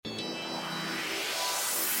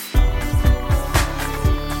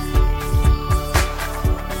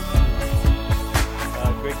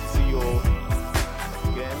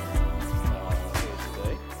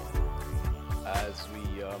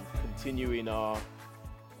in our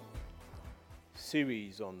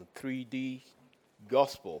series on the 3D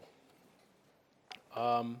gospel.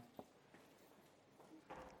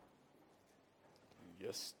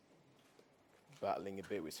 Just battling a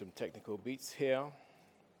bit with some technical beats here.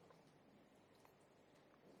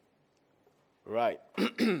 Right.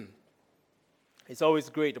 It's always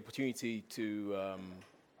a great opportunity to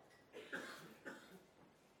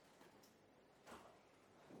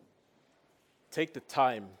take the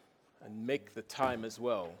time and make the time as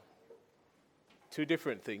well. Two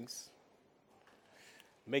different things.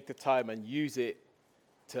 Make the time and use it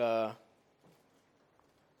to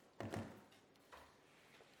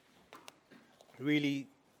really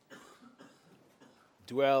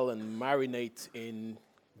dwell and marinate in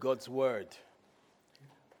God's word.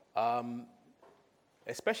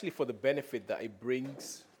 Especially for the benefit that it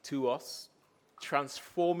brings to us,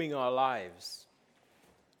 transforming our lives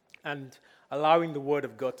and allowing the word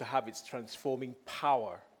of God to have its transforming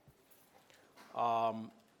power.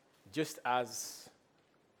 Just as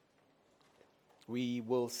we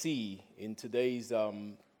will see in today's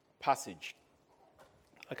passage.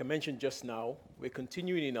 Like I mentioned just now, we're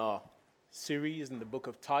continuing in our series in the book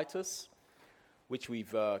of Titus, which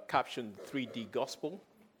we've captioned 3D Gospel.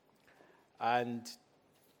 And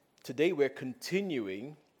today we're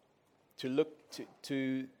continuing to look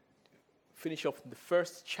to finish off the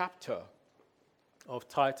first chapter of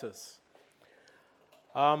Titus.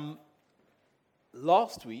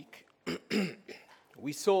 Last week,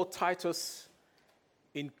 we saw Titus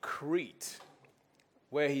in Crete,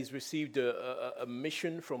 where he's received a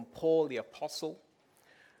mission from Paul the apostle.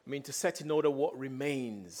 To set in order what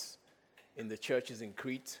remains in the churches in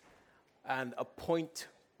Crete and appoint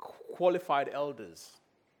qualified elders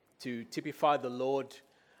to typify the Lord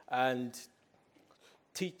and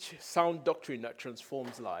teach sound doctrine that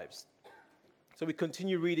transforms lives. So we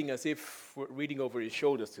continue reading as if we're reading over his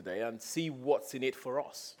shoulders today and see what's in it for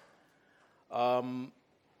us. I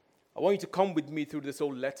want you to come with me through this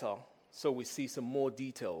whole letter so we see some more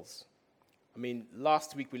details.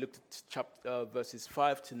 Last week we looked at verses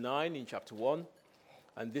 5 to 9 in chapter 1,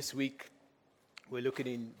 and this week we're looking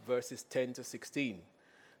in verses 10 to 16.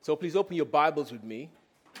 So please open your Bibles with me,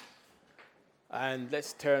 and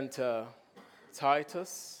let's turn to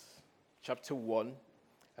Titus chapter 1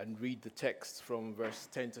 and read the text from verse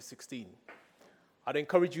 10 to 16. I'd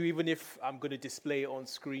encourage you, even if I'm going to display it on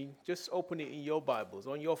screen, just open it in your Bibles,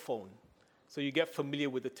 on your phone, so you get familiar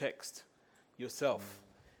with the text yourself.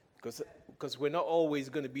 Because we're not always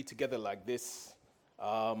going to be together like this,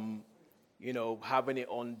 having it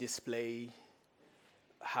on display,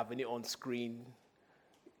 having it on screen.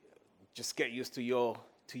 Just get used to your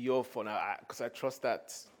phone, because I trust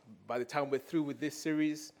that by the time we're through with this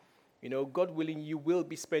series, God willing, you will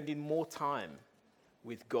be spending more time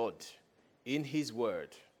with God in His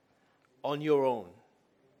Word on your own,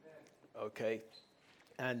 okay,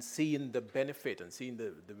 and seeing the benefit and seeing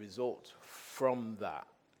the result from that.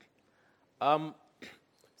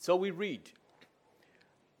 So we read,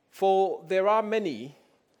 "For there are many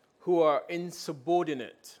who are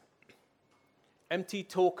insubordinate, empty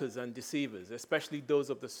talkers and deceivers, especially those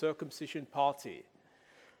of the circumcision party.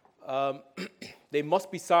 They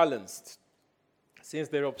must be silenced, since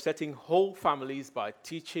they're upsetting whole families by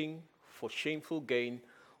teaching for shameful gain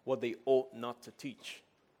what they ought not to teach.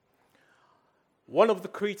 One of the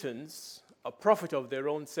Cretans, a prophet of their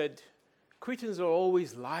own, said, 'Cretans are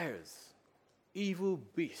always liars, evil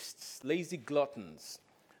beasts, lazy gluttons.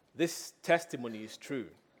 This testimony is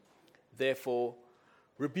true. Therefore,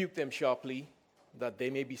 rebuke them sharply, that they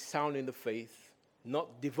may be sound in the faith,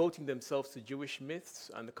 not devoting themselves to Jewish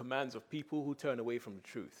myths and the commands of people who turn away from the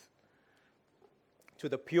truth. To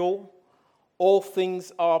the pure, all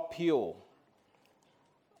things are pure.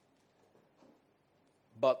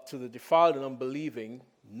 But to the defiled and unbelieving,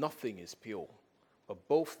 nothing is pure. But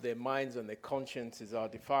both their minds and their consciences are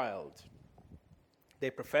defiled.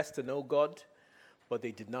 They profess to know God, but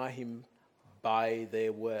they deny Him by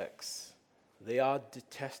their works. They are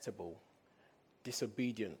detestable,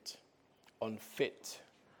 disobedient, unfit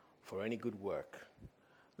for any good work.'"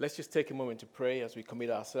 Let's just take a moment to pray as we commit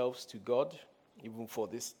ourselves to God, even for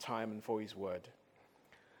this time and for His word.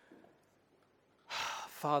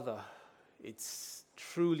 Father, it's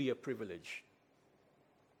truly a privilege.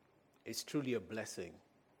 It's truly a blessing.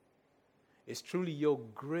 It's truly your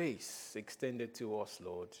grace extended to us,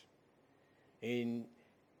 Lord, in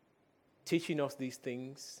teaching us these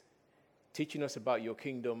things, teaching us about your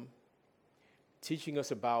kingdom, teaching us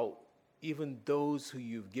about even those who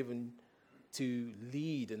you've given to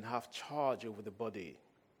lead and have charge over the body.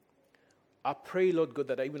 I pray, Lord God,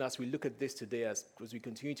 that even as we look at this today, as we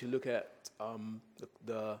continue to look at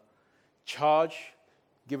the charge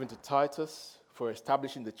given to Titus for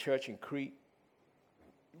establishing the church in Crete,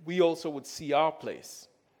 we also would see our place,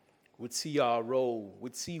 would see our role,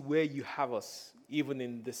 would see where you have us, even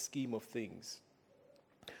in the scheme of things.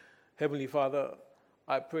 Heavenly Father,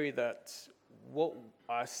 I pray that what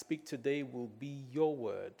I speak today will be your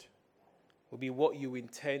word, will be what you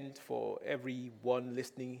intend for everyone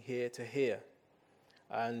listening here to hear.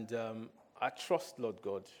 And I trust, Lord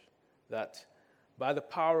God, that by the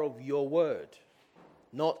power of your word,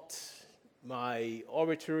 not my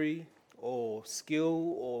oratory or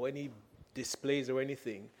skill or any displays or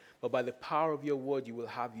anything, but by the power of your word, you will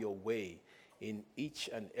have your way in each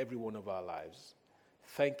and every one of our lives.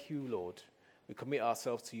 Thank you, Lord. We commit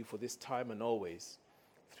ourselves to you for this time and always,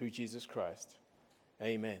 through Jesus Christ.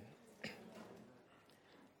 Amen.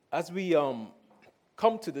 As we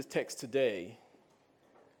come to the text today,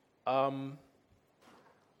 I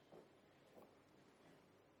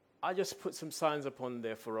just put some signs upon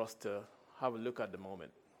there for us to have a look at the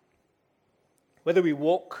moment. Whether we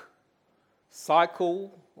walk,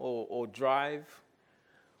 cycle, or drive,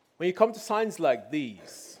 when you come to signs like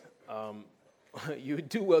these, you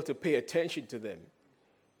do well to pay attention to them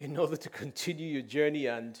in order to continue your journey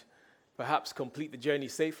and perhaps complete the journey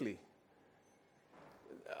safely.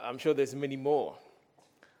 I'm sure there's many more.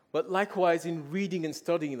 But likewise, in reading and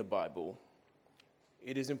studying the Bible,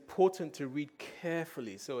 it is important to read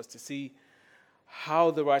carefully so as to see how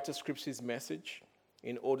the writer scripts his message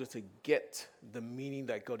in order to get the meaning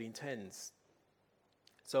that God intends.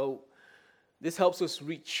 So this helps us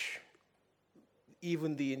reach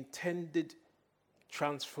even the intended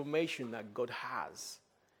transformation that God has,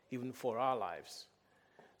 even for our lives,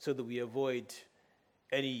 so that we avoid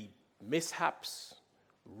any mishaps,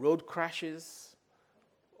 road crashes,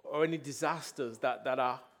 or any disasters that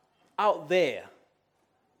are out there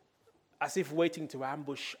as if waiting to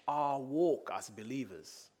ambush our walk as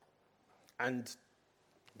believers. And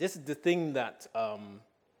this is the thing that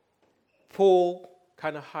Paul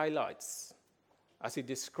kind of highlights as he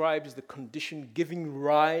describes the condition giving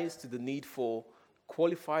rise to the need for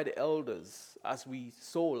qualified elders, as we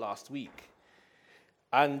saw last week.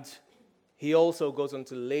 And he also goes on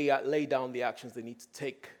to lay down the actions they need to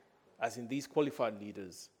take, as in these qualified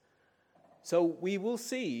leaders. So we will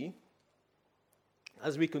see,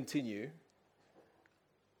 as we continue,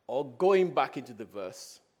 or going back into the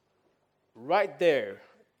verse, right there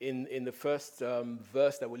in the first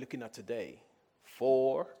verse that we're looking at today,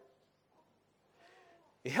 4,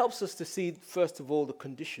 it helps us to see, first of all, the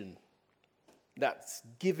condition that's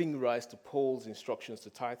giving rise to Paul's instructions to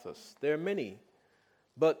Titus. There are many,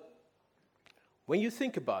 but when you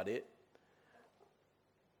think about it,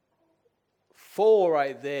 4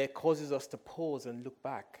 right there causes us to pause and look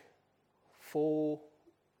back. 4,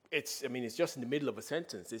 it's just in the middle of a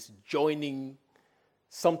sentence. It's joining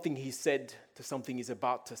something he said to something he's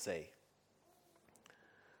about to say.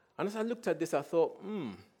 And as I looked at this, I thought,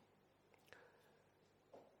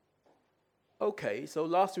 okay, so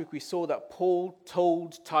last week we saw that Paul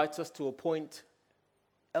told Titus to appoint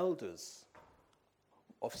elders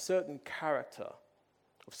of certain character,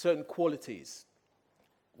 of certain qualities.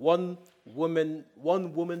 One woman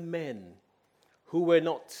men who were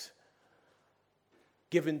not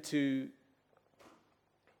given to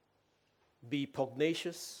be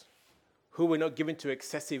pugnacious, who were not given to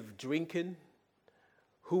excessive drinking,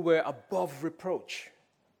 who were above reproach.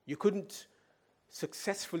 You couldn't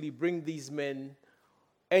successfully bring these men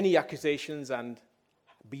any accusations and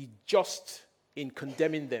be just in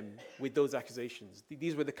condemning them with those accusations.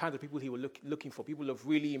 These were the kind of people he was looking for, people of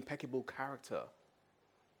really impeccable character.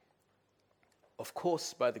 Of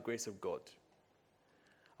course, by the grace of God.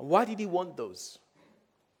 And why did he want those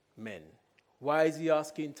men? Why is he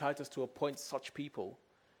asking Titus to appoint such people?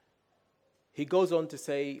 He goes on to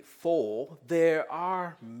say, for there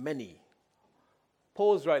are many.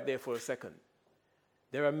 Pause right there for a second.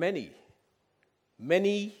 There are many.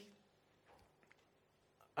 Many.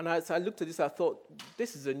 And as I looked at this, I thought,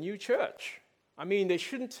 this is a new church. I mean, they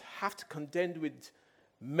shouldn't have to contend with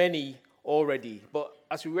many already. But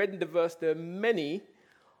as we read in the verse, there are many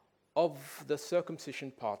of the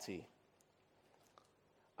circumcision party.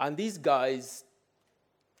 And these guys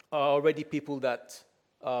are already people that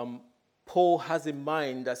Paul has in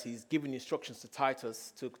mind as he's giving instructions to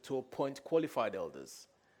Titus to appoint qualified elders.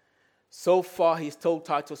 So far, he's told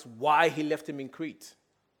Titus why he left him in Crete.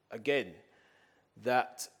 Again,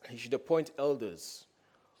 that he should appoint elders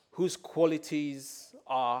whose qualities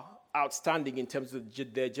are outstanding in terms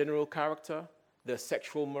of their general character, their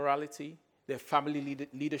sexual morality, their family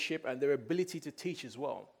leadership, and their ability to teach as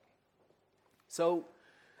well. So,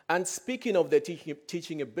 and speaking of their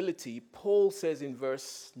teaching ability, Paul says in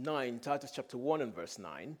verse 9, Titus chapter 1 and verse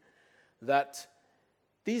 9, that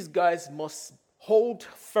these guys must hold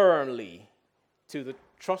firmly to the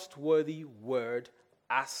trustworthy word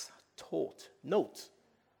as taught. Note,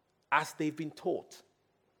 as they've been taught.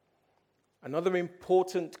 Another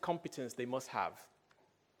important competence they must have,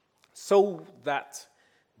 so that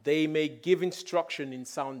they may give instruction in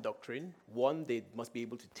sound doctrine. One, they must be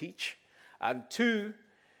able to teach. And two,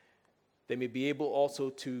 they may be able also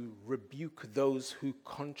to rebuke those who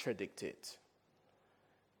contradict it.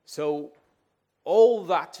 So all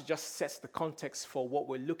that just sets the context for what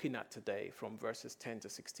we're looking at today from verses 10 to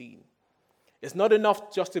 16. It's not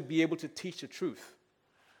enough just to be able to teach the truth.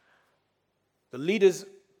 The leaders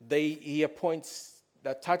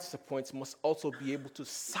that Titus appoints must also be able to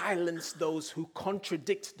silence those who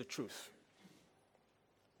contradict the truth.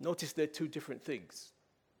 Notice they're two different things.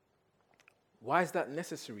 Why is that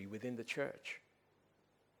necessary within the church?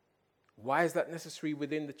 Why is that necessary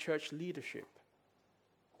within the church leadership?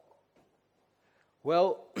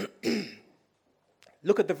 Well,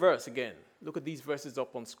 look at the verse again. Look at these verses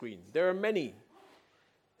up on screen. There are many.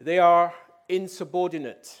 They are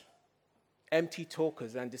insubordinate, empty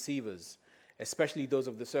talkers and deceivers, especially those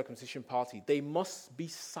of the circumcision party. They must be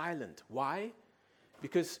silent. Why?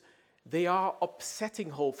 Because they are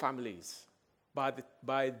upsetting whole families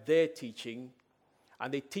by their teaching,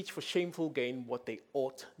 and they teach for shameful gain what they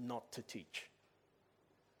ought not to teach.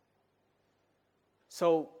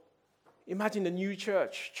 So imagine a new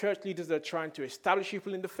church leaders that are trying to establish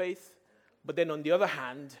people in the faith, but then on the other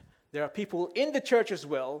hand, there are people in the church as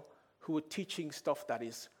well who are teaching stuff that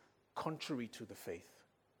is contrary to the faith,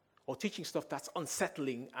 or teaching stuff that's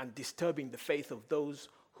unsettling and disturbing the faith of those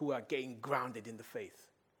who are getting grounded in the faith.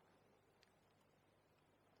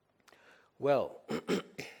 Well,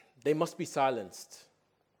 they must be silenced.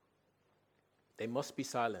 They must be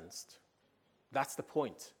silenced. That's the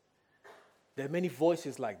point. There are many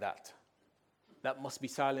voices like that must be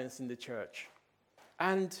silenced in the church.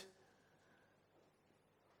 And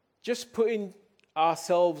just putting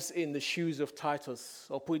ourselves in the shoes of Titus,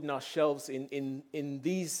 or putting ourselves in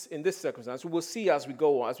this circumstance, we'll see as we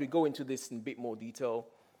go into this in a bit more detail,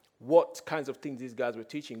 what kinds of things these guys were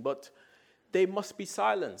teaching. But they must be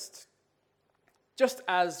silenced. Just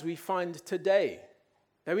as we find today,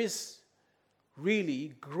 there is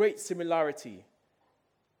really great similarity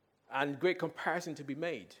and great comparison to be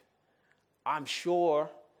made. I'm sure,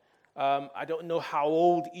 I don't know how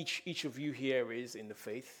old each of you here is in the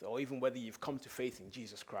faith, or even whether you've come to faith in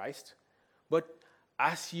Jesus Christ, but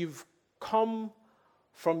as you've come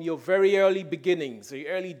from your very early beginnings,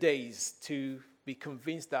 your early days, to be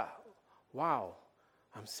convinced that, wow,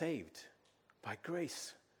 I'm saved by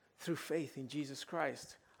grace, through faith in Jesus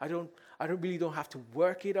Christ. I don't have to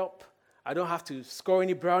work it up. I don't have to score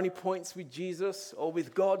any brownie points with Jesus or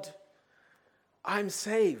with God. I'm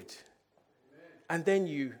saved. Amen. And then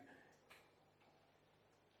you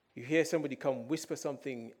hear somebody come whisper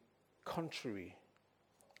something contrary.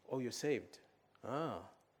 Oh, you're saved.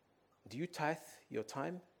 Do you tithe your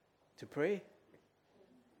time to pray?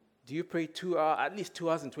 Do you pray at least 2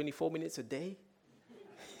 hours and 24 minutes a day?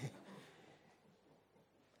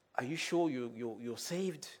 Are you sure you're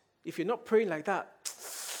saved? If you're not praying like that,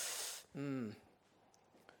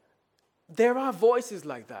 there are voices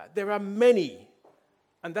like that. There are many.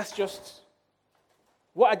 And that's just,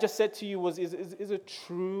 what I just said to you is a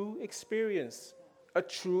true experience, a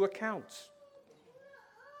true account.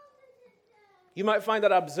 You might find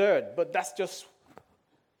that absurd, but that's just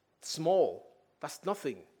small. That's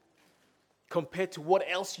nothing compared to what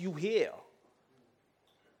else you hear.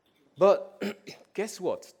 But guess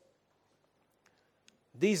what?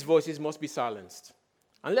 These voices must be silenced.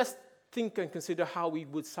 And let's think and consider how we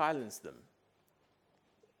would silence them.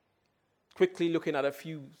 Quickly looking at a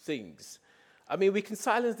few things. We can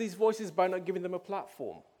silence these voices by not giving them a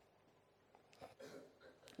platform.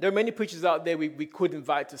 There are many preachers out there we could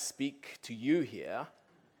invite to speak to you here,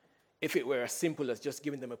 if it were as simple as just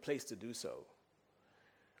giving them a place to do so.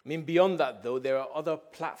 Beyond that, though, there are other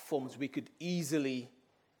platforms we could easily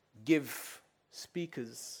give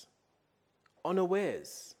speakers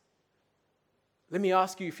unawares. Let me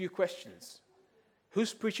ask you a few questions.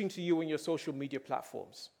 Who's preaching to you on your social media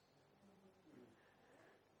platforms?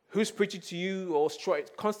 Who's preaching to you or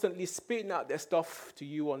constantly spitting out their stuff to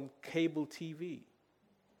you on cable TV?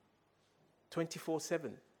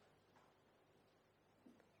 24/7.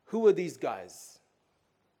 Who are these guys?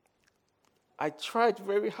 I tried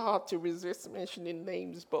very hard to resist mentioning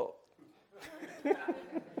names, but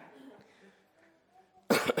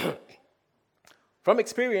From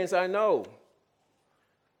experience, I know.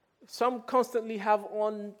 Some constantly have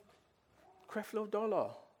on Creflo Dollar,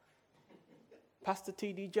 Pastor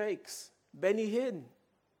T.D. Jakes, Benny Hinn,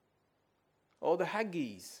 or the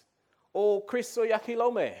Haggies, or Chris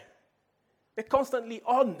Oyakilome. They're constantly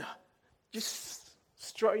on, just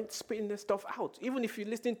spitting their stuff out, even if you're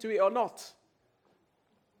listening to it or not.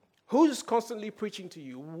 Who's constantly preaching to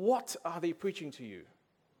you? What are they preaching to you?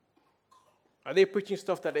 Are they preaching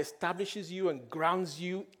stuff that establishes you and grounds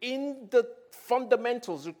you in the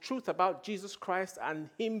fundamentals, the truth about Jesus Christ and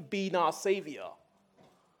Him being our Savior?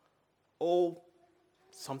 Or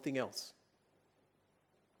something else?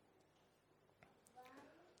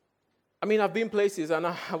 I mean, I've been places, and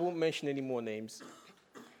I won't mention any more names,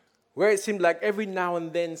 where it seemed like every now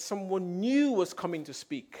and then someone new was coming to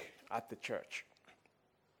speak at the church.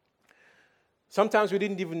 Sometimes we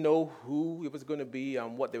didn't even know who it was going to be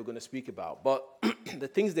and what they were going to speak about. But the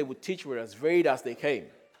things they would teach were as varied as they came.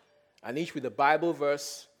 And each with a Bible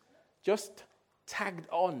verse just tagged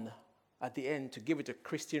on at the end to give it a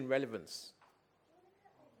Christian relevance.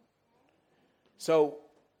 So,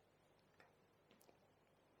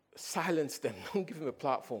 silence them. Don't give them a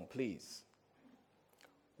platform, please.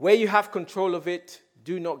 Where you have control of it,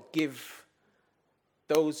 do not give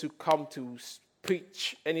those who come to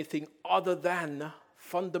preach anything other than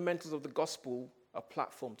fundamentals of the gospel a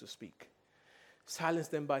platform to speak. Silence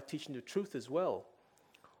them by teaching the truth as well.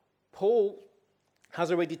 Paul has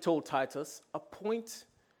already told Titus, appoint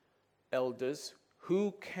elders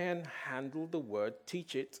who can handle the word,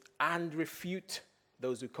 teach it, and refute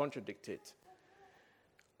those who contradict it.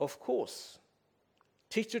 Of course,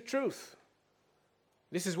 teach the truth.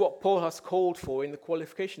 This is what Paul has called for in the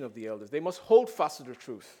qualification of the elders. They must hold fast to the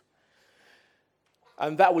truth.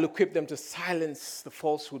 And that will equip them to silence the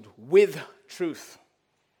falsehood with truth.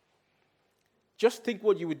 Just think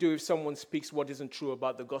what you would do if someone speaks what isn't true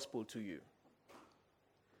about the gospel to you.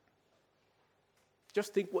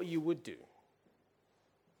 Just think what you would do.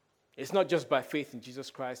 It's not just by faith in Jesus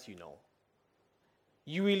Christ, you know.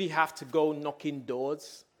 You really have to go knocking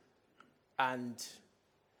doors and,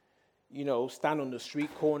 stand on the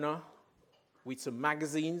street corner with some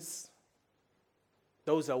magazines.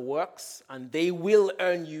 Those are works, and they will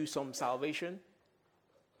earn you some salvation.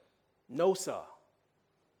 No, sir.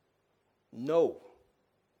 No.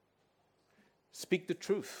 Speak the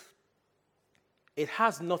truth. It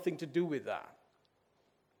has nothing to do with that.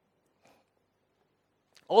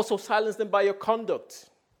 Also, silence them by your conduct.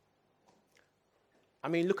 I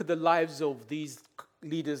mean, look at the lives of these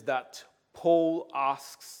leaders that Paul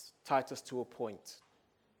asks Titus to appoint.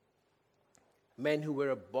 Men who were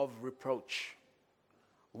above reproach.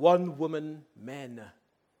 One-woman men.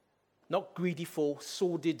 Not greedy for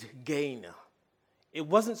sordid gain. It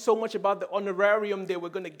wasn't so much about the honorarium they were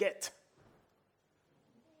going to get.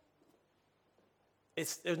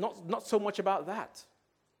 It's not so much about that.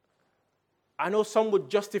 I know some would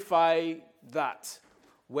justify that.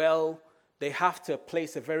 Well, they have to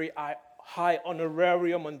place a very high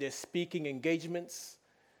honorarium on their speaking engagements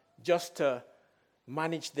just to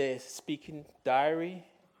manage their speaking diary.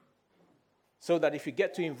 So that if you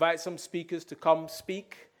get to invite some speakers to come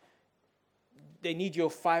speak, they need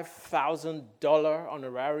your $5,000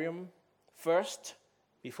 honorarium first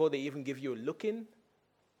before they even give you a look-in.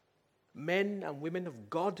 Men and women of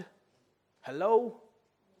God, hello?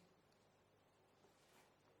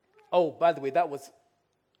 Oh, by the way, that was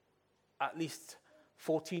at least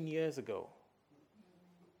 14 years ago.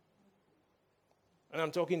 And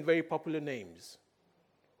I'm talking very popular names.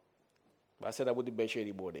 But I said I wouldn't mention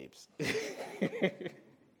any more names.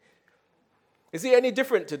 Is it any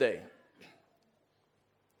different today?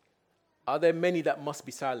 Are there many that must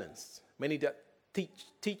be silenced? Many that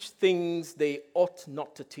teach things they ought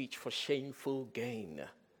not to teach for shameful gain?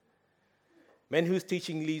 Men whose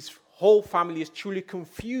teaching leaves whole families truly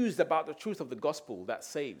confused about the truth of the gospel that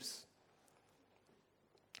saves.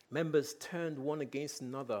 Members turned one against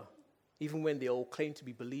another, even when they all claim to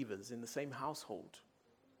be believers in the same household.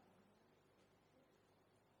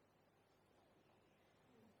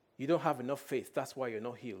 You don't have enough faith, that's why you're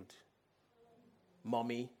not healed.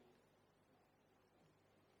 Mommy,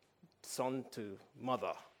 son to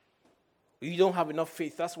mother. You don't have enough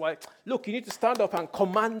faith, that's why. Look, you need to stand up and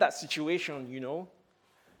command that situation,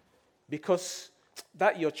 Because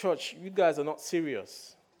that your church, you guys are not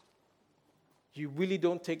serious. You really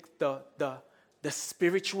don't take the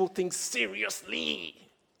spiritual things seriously.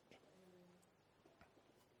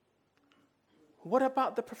 What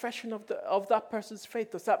about the profession of that person's faith?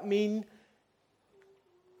 Does that mean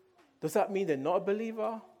they're not a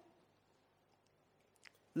believer?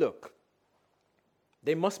 Look,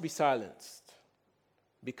 they must be silenced.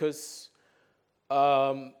 because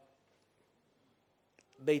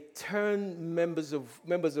they turn members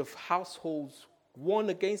of households one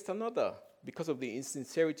against another because of the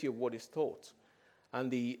insincerity of what is taught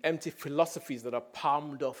and the empty philosophies that are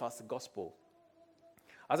palmed off as the gospel.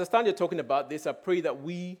 As I stand here talking about this, I pray that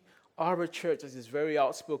we are a church that is very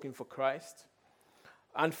outspoken for Christ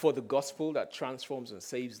and for the gospel that transforms and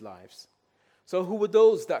saves lives. So who were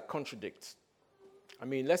those that contradict? I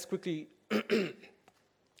mean, let's quickly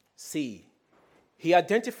see. He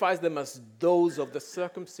identifies them as those of the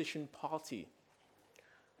circumcision party.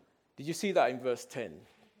 Did you see that in verse 10?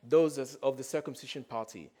 Those of the circumcision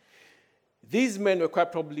party. These men were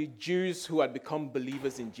quite probably Jews who had become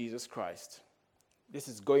believers in Jesus Christ. This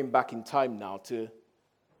is going back in time now to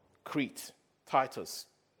Crete, Titus.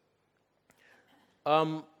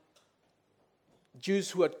 Jews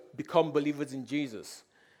who had become believers in Jesus.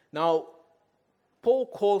 Now, Paul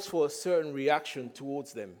calls for a certain reaction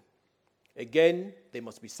towards them. Again, they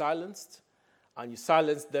must be silenced, and you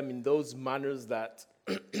silence them in those manners that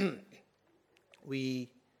we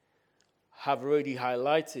have already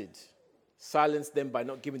highlighted. Silence them by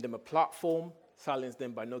not giving them a platform. Silence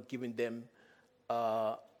them by not giving them,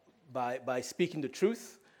 by speaking the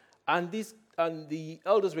truth. And the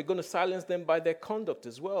elders were going to silence them by their conduct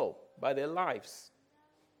as well, by their lives.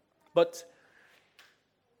 But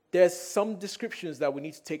there's some descriptions that we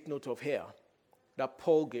need to take note of here that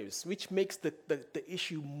Paul gives, which makes the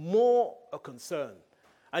issue more a concern,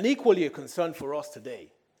 and equally a concern for us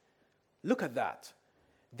today. Look at that.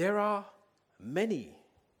 There are many,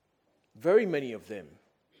 very many of them.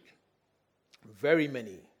 Very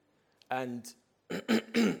many. And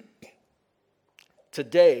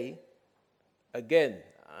today, again,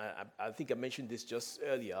 I think I mentioned this just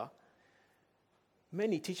earlier,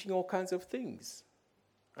 many teaching all kinds of things.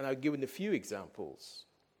 And I've given a few examples.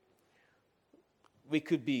 We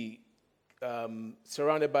could be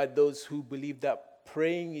surrounded by those who believe that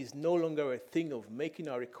praying is no longer a thing of making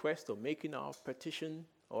our request or making our petition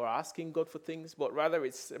or asking God for things, but rather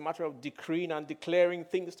it's a matter of decreeing and declaring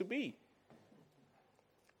things to be,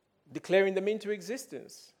 declaring them into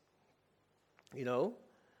existence. You know,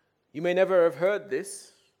 you may never have heard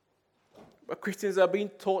this, but Christians are being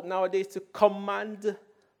taught nowadays to command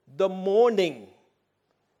the morning,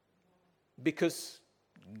 because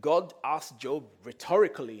God asked Job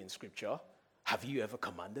rhetorically in Scripture, have you ever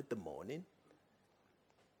commanded the morning?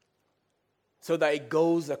 So that it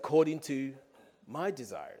goes according to my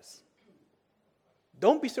desires.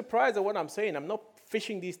 Don't be surprised at what I'm saying. I'm not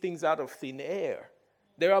fishing these things out of thin air.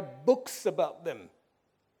 There are books about them,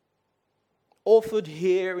 authored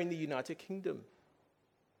here in the United Kingdom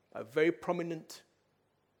by very prominent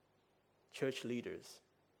church leaders.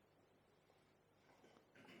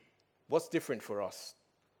 What's different for us?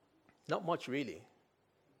 Not much, really.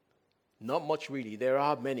 Not much, really. There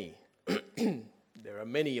are many. There are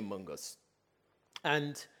many among us.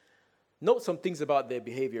 And note some things about their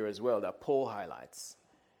behavior as well that Paul highlights.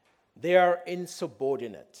 They are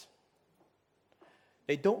insubordinate.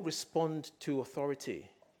 They don't respond to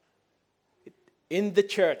authority. In the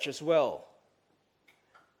church as well,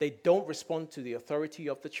 they don't respond to the authority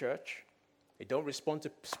of the church. They don't respond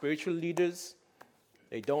to spiritual leaders.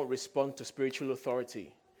 They don't respond to spiritual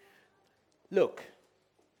authority. Look,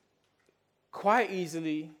 quite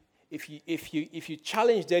easily, if you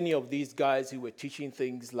challenged any of these guys who were teaching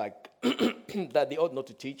things like that they ought not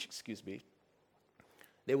to teach,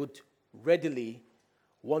 they would readily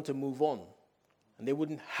want to move on, and they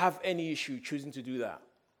wouldn't have any issue choosing to do that.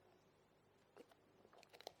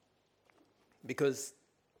 Because,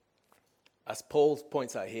 as Paul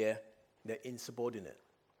points out here, they're insubordinate.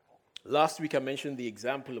 Last week I mentioned the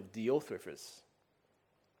example of Diotrephes,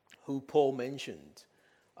 who Paul mentioned,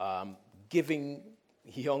 giving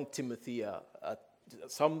young Timothy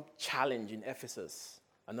some challenge in Ephesus,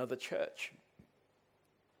 another church.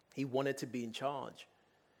 He wanted to be in charge.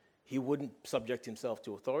 He wouldn't subject himself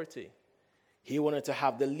to authority. He wanted to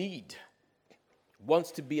have the lead,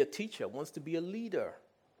 wants to be a teacher, wants to be a leader.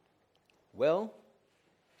 Well,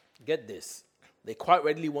 get this. They quite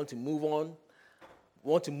readily want to move on,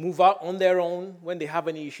 want to move out on their own when they have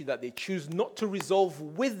any issue that they choose not to resolve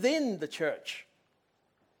within the church.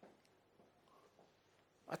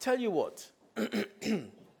 I tell you what,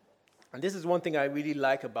 and this is one thing I really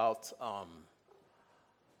like about,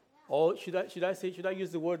 or should I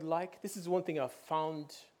use the word like? This is one thing I've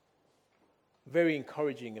found very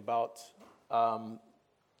encouraging about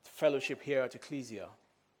fellowship here at Ecclesia.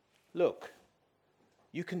 Look,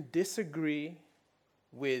 you can disagree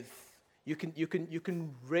with, you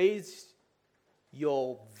can raise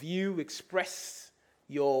your view, express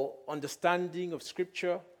your understanding of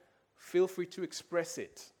Scripture, feel free to express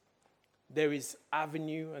it. There is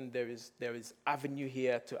avenue, and there is avenue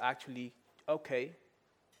here to actually, okay,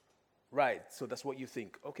 right, so that's what you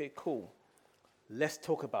think. Okay, cool. Let's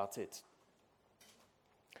talk about it.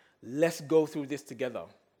 Let's go through this together.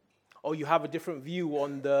 Or you have a different view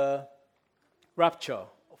on the rapture.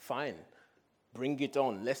 Fine. Bring it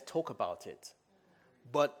on. Let's talk about it.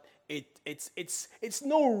 But it's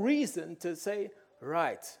no reason to say,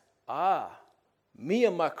 right, me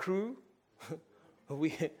and my crew,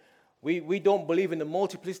 we don't believe in the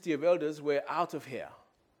multiplicity of elders, we're out of here.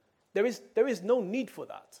 There is no need for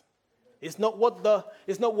that. It's not what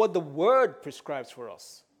the word prescribes for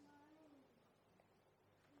us.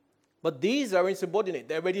 But these are insubordinate.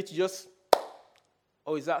 They're ready to just,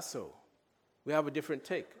 oh, is that so? We have a different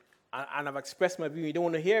take. And I've expressed my view. You don't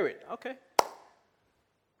want to hear it. Okay.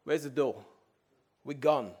 Where's the door? We're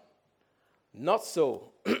gone. Not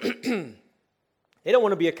so. They don't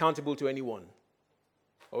want to be accountable to anyone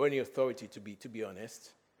or any authority, to be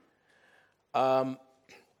honest.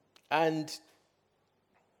 And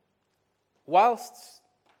whilst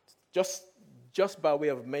just by way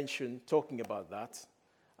of mention, talking about that,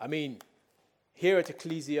 I mean, here at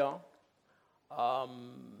Ecclesia,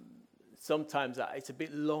 sometimes it's a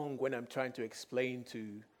bit long when I'm trying to explain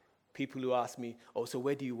to people who ask me, oh, so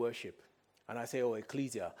where do you worship? And I say, oh,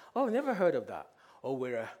 Ecclesia. Oh, never heard of that. Oh,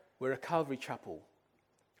 we're a Calvary Chapel.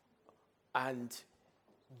 And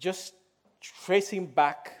just tracing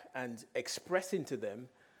back and expressing to them,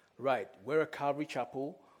 right, we're a Calvary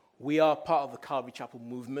Chapel. We are part of the Calvary Chapel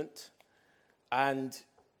movement. And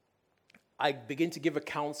I begin to give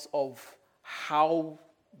accounts of how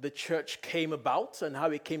the church came about and how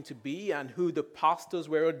it came to be and who the pastors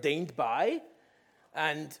were ordained by,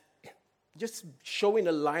 and just showing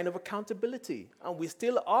a line of accountability. And we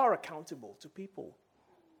still are accountable to people.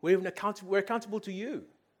 We're accountable to you.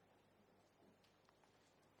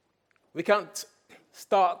 We can't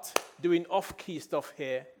start doing off-key stuff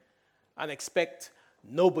here and expect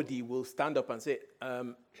nobody will stand up and say,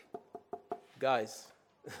 guys,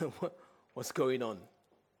 what's going on?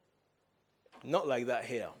 Not like that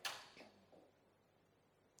here.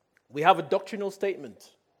 We have a doctrinal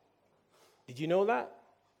statement. Did you know that?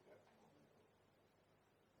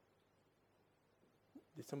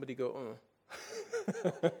 Did somebody go,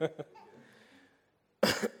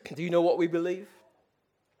 Do you know what we believe?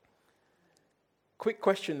 Quick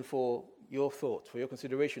question for your thought, for your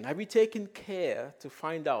consideration. Have you taken care to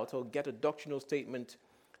find out or get a doctrinal statement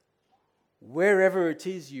wherever it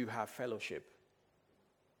is you have fellowship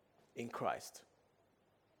in Christ?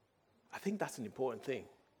 I think that's an important thing.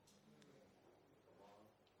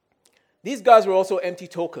 These guys were also empty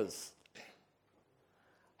talkers.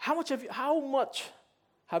 How much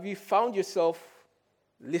have you found yourself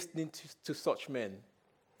listening to such men?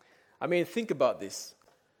 I mean, think about this.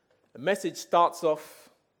 A message starts off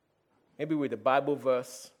maybe with a Bible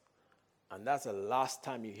verse, and that's the last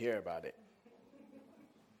time you hear about it.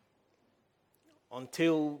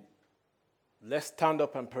 Until let's stand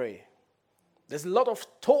up and pray. There's a lot of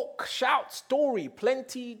talk, shout, story,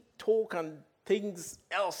 plenty talk and things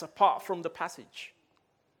else apart from the passage.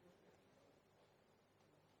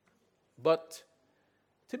 But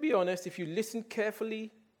to be honest, if you listen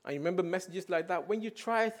carefully and you remember messages like that, when you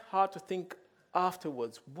try hard to think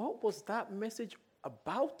afterwards, what was that message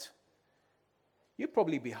about? You'd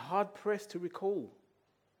probably be hard-pressed to recall.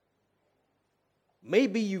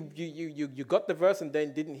 Maybe you got the verse and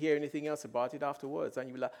then didn't hear anything else about it afterwards, and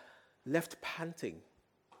you were left panting.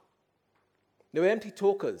 They were empty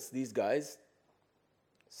talkers, these guys.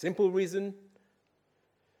 Simple reason,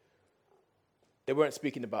 they weren't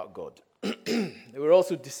speaking about God. They were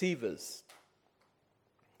also deceivers.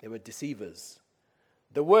 They were deceivers.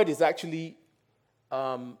 The word is actually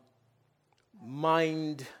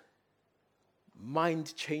mind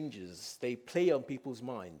changes. They play on people's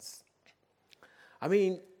minds. I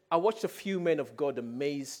mean, I watched a few men of God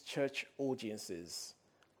amaze church audiences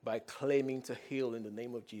by claiming to heal in the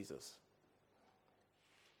name of Jesus.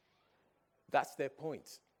 That's their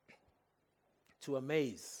point. To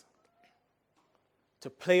amaze. To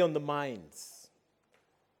play on the minds.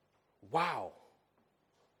 Wow.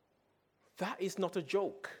 That is not a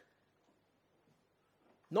joke.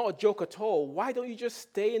 Not a joke at all. Why don't you just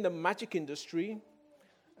stay in the magic industry,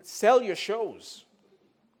 sell your shows?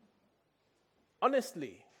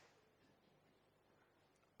 Honestly.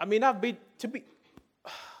 I mean,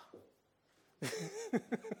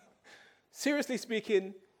 seriously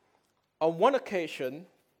speaking, on one occasion,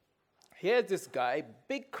 here's this guy,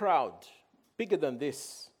 big crowd, bigger than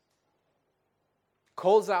this,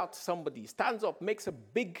 calls out to somebody, stands up, makes a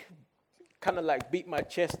big kind of like beat my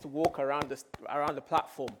chest to walk around the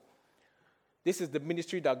platform. This is the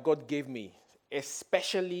ministry that God gave me,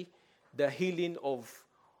 especially the healing of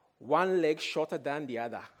one leg shorter than the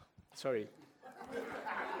other. Sorry.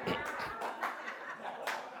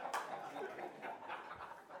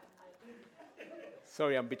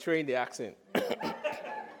 Sorry, I'm betraying the accent.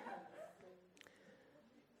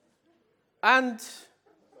 And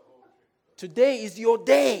today is your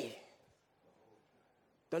day.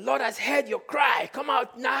 The Lord has heard your cry. Come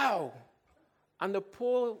out now. And the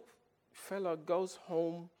poor fellow goes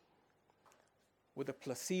home with a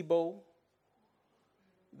placebo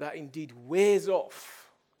that indeed wears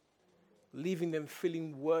off, leaving them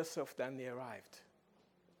feeling worse off than they arrived.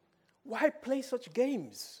 Why play such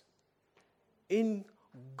games in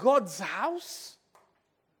God's house?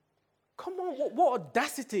 Come on, what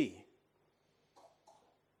audacity.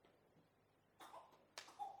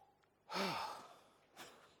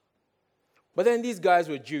 But then these guys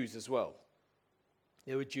were Jews as well.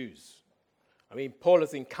 They were Jews. I mean, Paul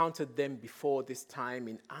has encountered them before this time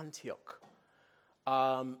in Antioch.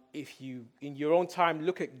 If you, in your own time,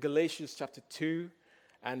 look at Galatians chapter 2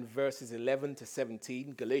 and verses 11 to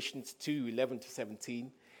 17, Galatians 2, 11 to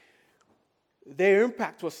 17, their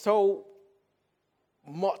impact was so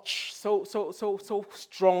much, so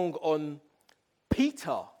strong on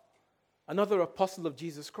Peter, another apostle of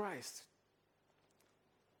Jesus Christ.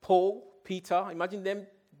 Paul, Peter, imagine them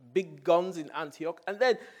big guns in Antioch. And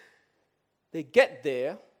then they get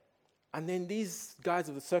there, and then these guys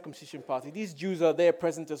of the circumcision party, these Jews are there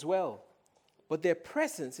present as well. But their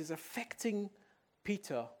presence is affecting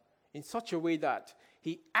Peter in such a way that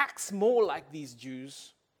he acts more like these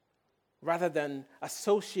Jews rather than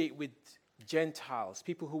associate with Gentiles,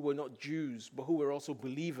 people who were not Jews, but who were also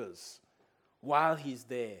believers while he's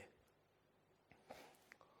there.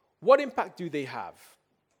 What impact do they have?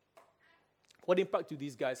 What impact do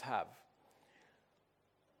these guys have?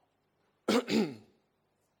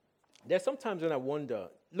 There's sometimes when I wonder,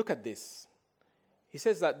 look at this. He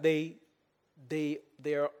says that they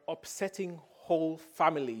are upsetting whole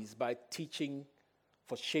families by teaching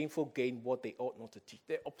for shameful gain what they ought not to teach.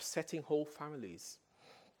 They're upsetting whole families.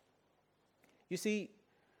 You see,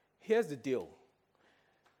 here's the deal.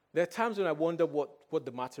 There are times when I wonder what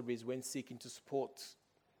the matter is when seeking to support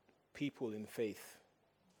people in faith.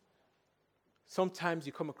 Sometimes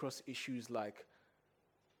you come across issues like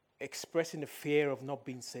expressing a fear of not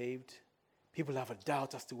being saved. People have a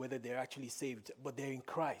doubt as to whether they're actually saved, but they're in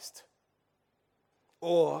Christ.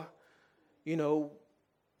 Or,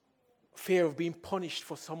 fear of being punished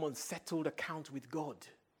for someone's settled account with God.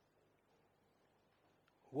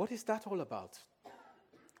 What is that all about?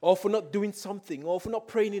 Or for not doing something, or for not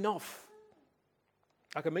praying enough,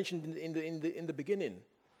 like I mentioned in the beginning,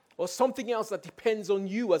 or something else that depends on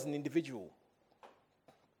you as an individual.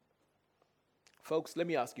 Folks, let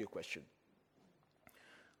me ask you a question.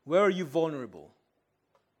 Where are you vulnerable?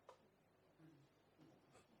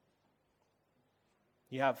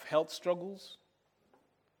 You have health struggles,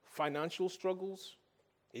 financial struggles,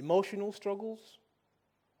 emotional struggles,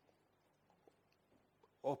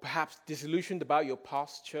 or perhaps disillusioned about your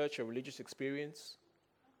past church or religious experience.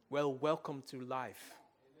 Well, welcome to life.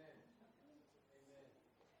 Amen.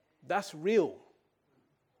 That's real.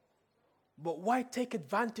 But why take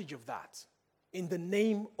advantage of that in the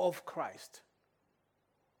name of Christ?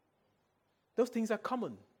 Those things are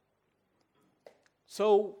common.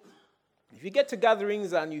 So, if you get to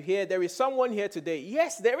gatherings and you hear there is someone here today,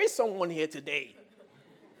 yes, there is someone here today.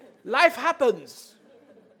 Life happens.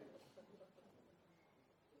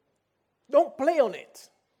 Don't play on it.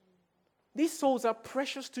 These souls are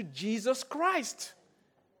precious to Jesus Christ.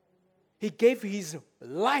 He gave his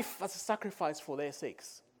life as a sacrifice for their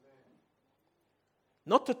sakes.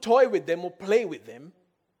 Not to toy with them or play with them.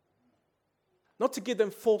 Not to give them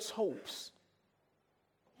false hopes.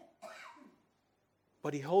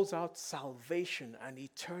 But he holds out salvation and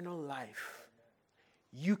eternal life.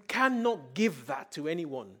 You cannot give that to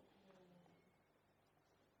anyone.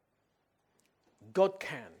 God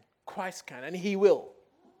can. Christ can. And he will.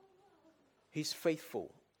 He's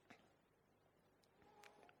faithful.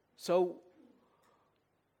 So,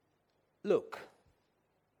 look.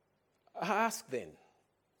 I ask then,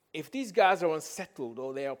 if these guys are unsettled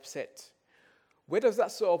or they're upset, where does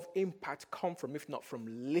that sort of impact come from, if not from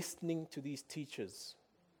listening to these teachers?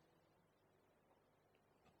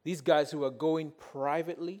 These guys who are going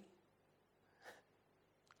privately,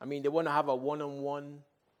 I mean, they want to have a one-on-one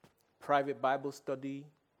private Bible study,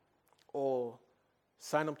 or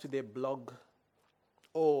sign up to their blog,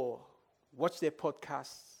 or watch their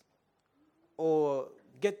podcasts, or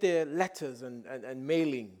get their letters and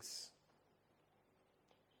mailings.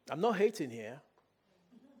 I'm not hating here,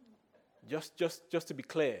 just to be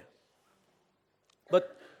clear.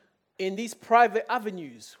 But in these private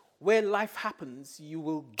avenues where life happens, you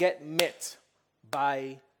will get met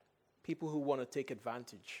by people who want to take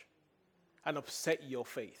advantage and upset your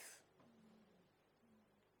faith.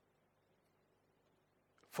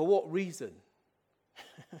 For what reason?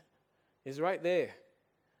 It's right there.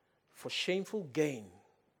 For shameful gain.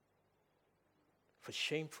 For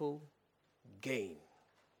shameful gain.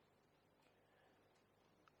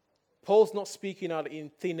 Paul's not speaking out in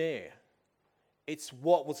thin air. It's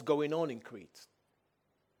what was going on in Crete.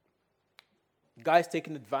 Guys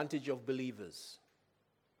taking advantage of believers.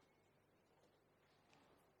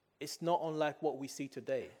 It's not unlike what we see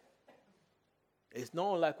today. It's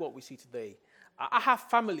not unlike what we see today. I have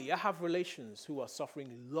family, I have relations who are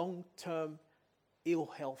suffering long-term ill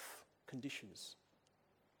health conditions.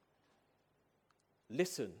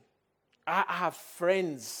 Listen, I have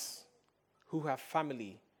friends who have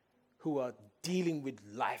family who are dealing with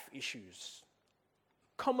life issues.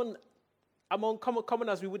 Common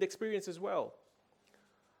as we would experience as well.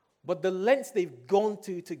 But the lengths they've gone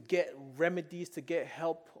to get remedies, to get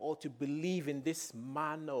help, or to believe in this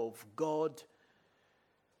man of God,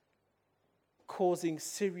 causing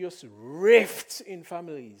serious rifts in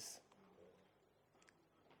families.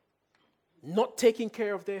 Not taking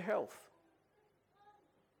care of their health.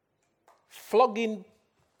 Flogging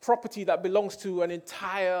property that belongs to an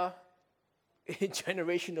entire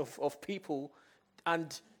generation of people.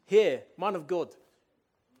 And here, man of God,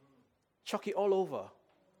 chuck it all over.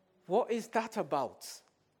 What is that about?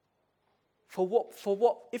 For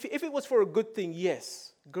what? If it was for a good thing,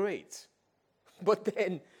 yes, great. But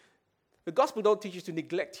then, the gospel don't teach you to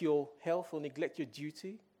neglect your health or neglect your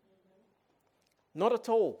duty. Not at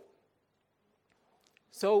all.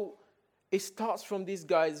 So, it starts from these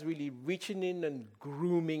guys really reaching in and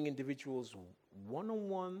grooming individuals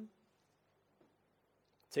one-on-one,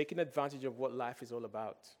 taking advantage of what life is all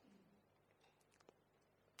about.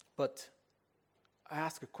 But I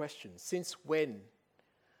ask a question. Since when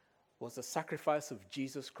was the sacrifice of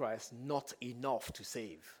Jesus Christ not enough to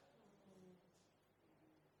save?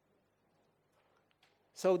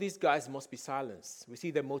 So these guys must be silenced. We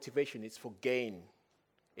see their motivation. It's for gain.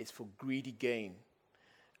 It's for greedy gain.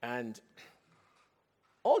 And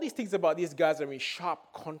all these things about these guys are in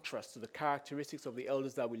sharp contrast to the characteristics of the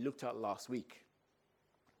elders that we looked at last week.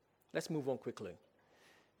 Let's move on quickly.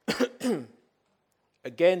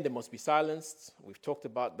 Again, they must be silenced. We've talked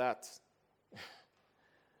about that.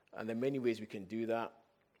 And there are many ways we can do that.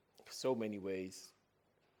 So many ways.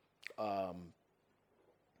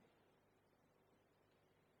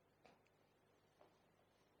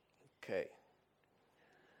 Okay.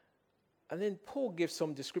 And then Paul gives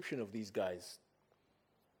some description of these guys.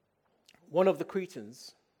 One of the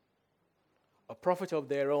Cretans, a prophet of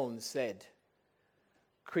their own, said,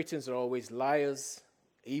 Cretans are always liars,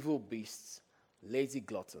 evil beasts, lazy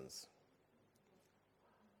gluttons.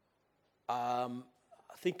 I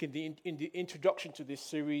think in the introduction to this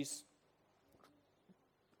series,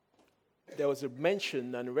 there was a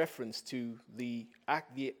mention and a reference to the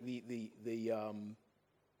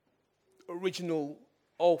original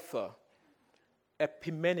author.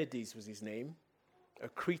 Epimenides was his name, a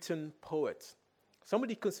Cretan poet.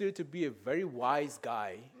 Somebody considered to be a very wise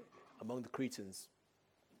guy among the Cretans.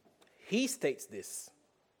 He states this,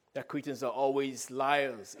 that Cretans are always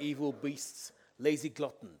liars, evil beasts, lazy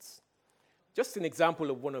gluttons. Just an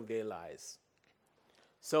example of one of their lies.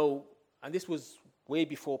 So, and this was way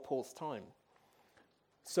before Paul's time.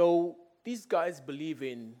 So, these guys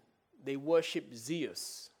they worship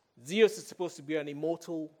Zeus. Zeus is supposed to be an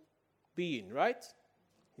immortal being, right?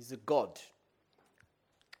 He's a god.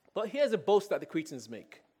 But here's a boast that the Cretans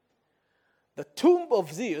make. The tomb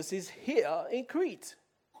of Zeus is here in Crete.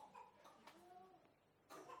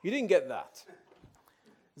 You didn't get that.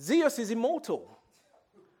 Zeus is immortal.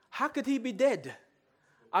 How could he be dead?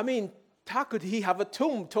 I mean, how could he have a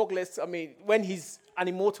tomb, talk less, when he's an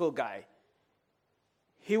immortal guy?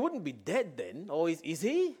 He wouldn't be dead then, or is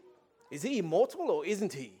he? Is he immortal or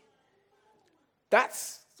isn't he?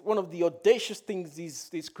 That's one of the audacious things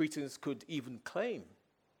these Cretans could even claim.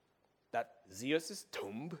 That Zeus'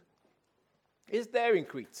 tomb is there in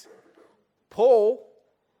Crete. Paul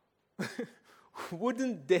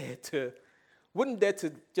wouldn't dare to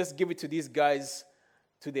just give it to these guys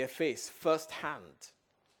to their face firsthand.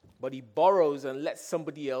 But he borrows and lets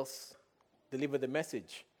somebody else deliver the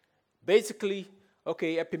message. Basically,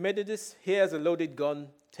 okay, Epimenides, here's a loaded gun.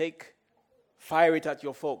 Fire it at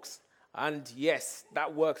your folks. And yes,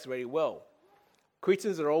 that works very well.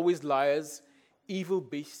 Cretans are always liars, evil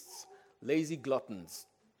beasts, lazy gluttons.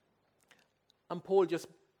 And Paul just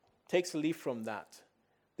takes a leaf from that.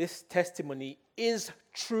 This testimony is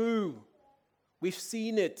true. We've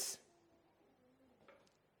seen it.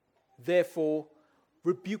 Therefore,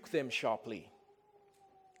 rebuke them sharply.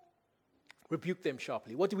 Rebuke them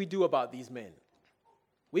sharply. What do we do about these men?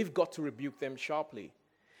 We've got to rebuke them sharply.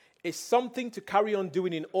 It's something to carry on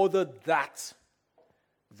doing in order that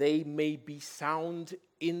they may be sound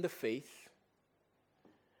in the faith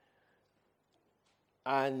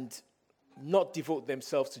and not devote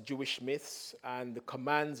themselves to Jewish myths and the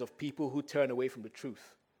commands of people who turn away from the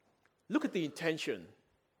truth. Look at the intention.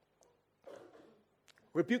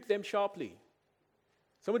 Rebuke them sharply.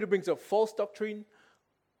 Somebody brings up false doctrine.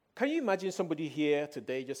 Can you imagine somebody here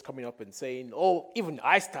today just coming up and saying, oh, even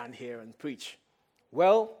I stand here and preach?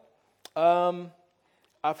 Well,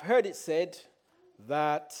 I've heard it said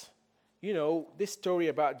that, this story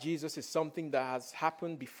about Jesus is something that has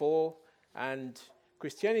happened before, and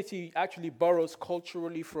Christianity actually borrows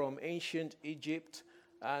culturally from ancient Egypt.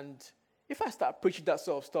 And if I start preaching that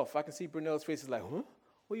sort of stuff, I can see Brunel's face is like, huh?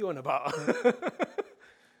 What are you on about?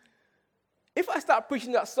 If I start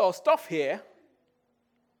preaching that sort of stuff here,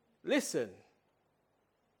 listen,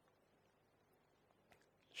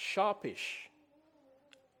 sharpish,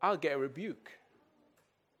 I'll get a rebuke.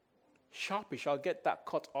 Sharpish, I'll get that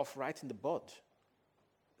cut off right in the bud.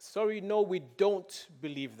 Sorry, no, we don't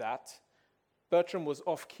believe that. Bertram was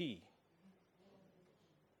off key.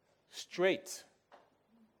 Straight.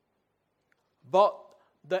 But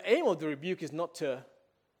the aim of the rebuke is not to,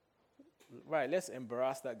 right, let's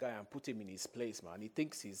embarrass that guy and put him in his place, man. He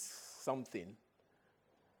thinks he's something.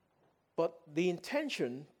 But the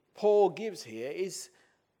intention Paul gives here is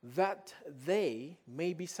that they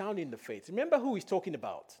may be sound in the faith. Remember who he's talking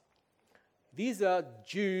about. These are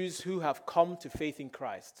Jews who have come to faith in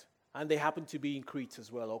Christ, and they happen to be in Crete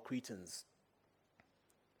as well, or Cretans.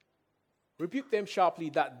 Rebuke them sharply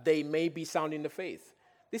that they may be sound in the faith.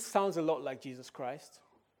 This sounds a lot like Jesus Christ,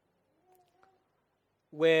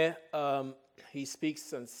 where he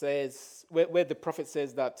speaks and says, where the prophet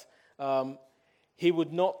says that he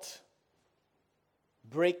would not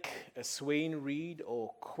break a swaying reed or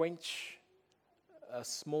quench a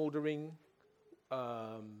smoldering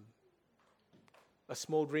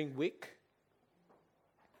wick.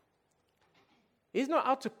 He's not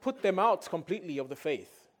out to put them out completely of the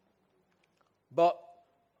faith, but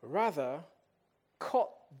rather cut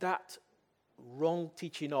that wrong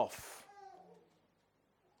teaching off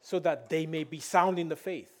so that they may be sound in the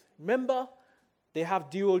faith. Remember, they have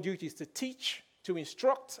dual duties: to teach, to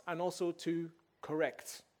instruct, and also to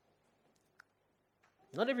correct.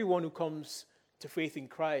 Not everyone who comes to faith in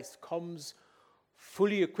Christ comes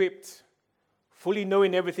fully equipped, fully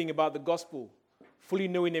knowing everything about the gospel, fully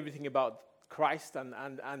knowing everything about Christ and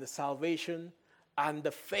the salvation and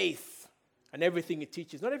the faith and everything it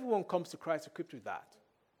teaches. Not everyone comes to Christ equipped with that.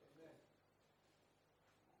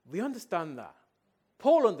 We understand that.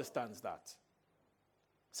 Paul understands that.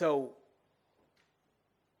 So,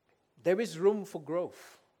 there is room for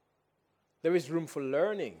growth. There is room for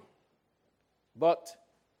learning. But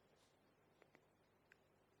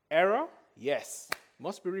error, yes,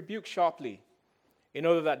 must be rebuked sharply in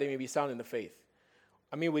order that they may be sound in the faith.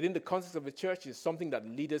 I mean, within the context of the church, it's something that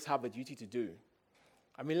leaders have a duty to do.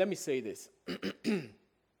 I mean, let me say this.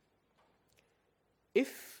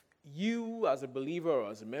 If you, as a believer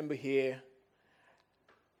or as a member here,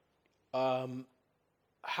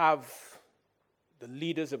 have the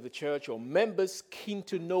leaders of the church or members keen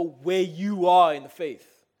to know where you are in the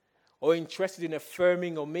faith, or interested in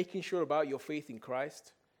affirming or making sure about your faith in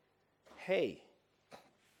Christ, hey,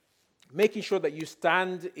 making sure that you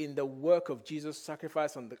stand in the work of Jesus'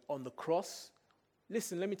 sacrifice on the cross,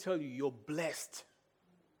 listen, let me tell you, you're blessed.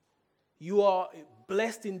 You are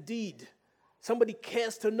blessed indeed. Somebody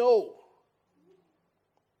cares to know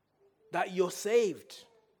that you're saved.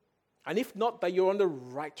 And if not, that you're on the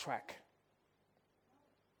right track.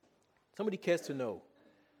 Somebody cares to know.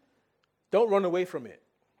 Don't run away from it.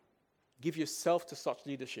 Give yourself to such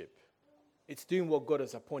leadership. It's doing what God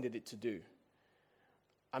has appointed it to do.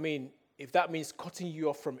 I mean, if that means cutting you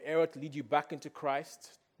off from error to lead you back to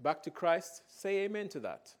Christ, say amen to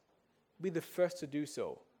that. Be the first to do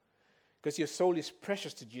so. Because your soul is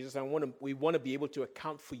precious to Jesus, and we want to be able to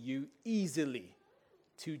account for you easily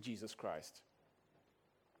to Jesus Christ.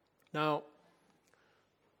 Now,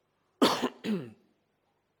 I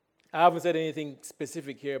haven't said anything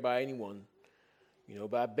specific here by anyone,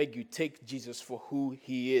 but I beg you, take Jesus for who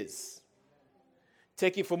he is.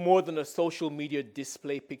 Take it for more than a social media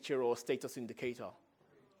display picture or status indicator.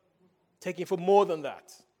 Take him for more than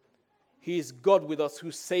that. He is God with us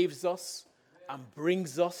who saves us and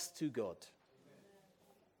brings us to God.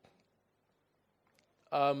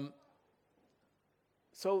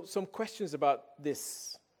 So some questions about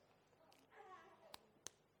this.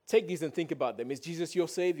 Take these and think about them. Is Jesus your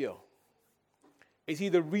Savior? Is he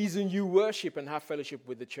the reason you worship and have fellowship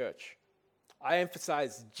with the church? I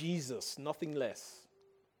emphasize Jesus, nothing less.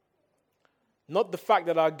 Not the fact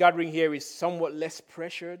that our gathering here is somewhat less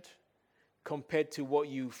pressured compared to what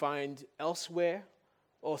you find elsewhere,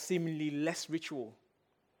 or seemingly less ritual.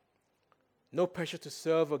 No pressure to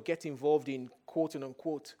serve or get involved in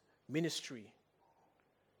quote-unquote ministry.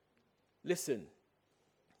 Listen,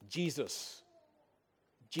 Jesus,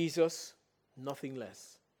 nothing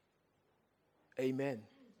less. Amen.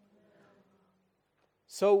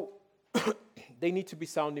 So, they need to be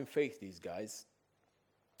sound in faith, these guys,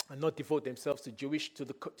 and not devote themselves to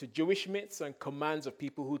Jewish myths and commands of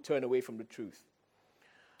people who turn away from the truth.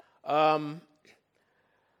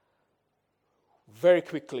 Very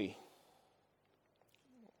quickly,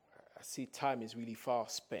 I see time is really far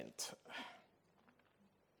spent.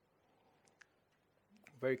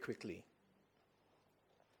 Very quickly.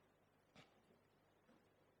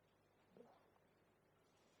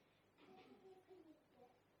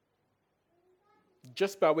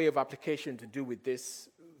 Just by way of application to do with this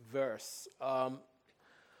verse, I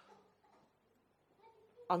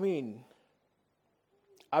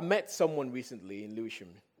met someone recently in Lewisham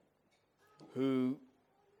who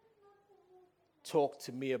talked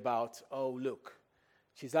to me about, look,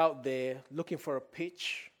 she's out there looking for a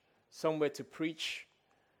pitch, somewhere to preach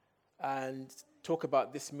and talk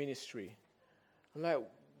about this ministry. I'm like,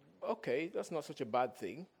 okay, that's not such a bad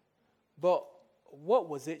thing. But what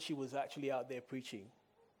was it she was actually out there preaching?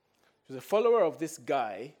 She was a follower of this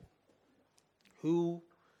guy who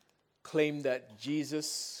claimed that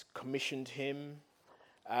Jesus commissioned him,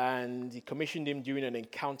 and he commissioned him during an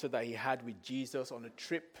encounter that he had with Jesus on a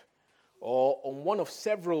trip or on one of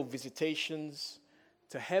several visitations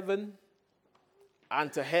to heaven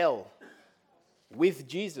and to hell with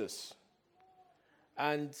Jesus.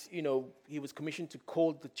 And, he was commissioned to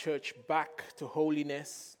call the church back to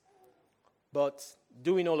holiness, but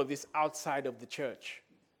doing all of this outside of the church,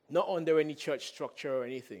 not under any church structure or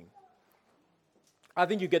anything. I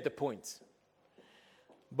think you get the point.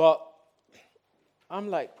 But I'm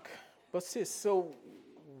like, but sis, so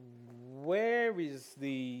where is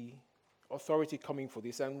the authority coming for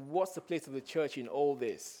this? And what's the place of the church in all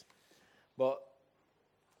this? But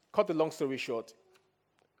cut the long story short,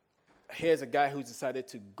 here's a guy who's decided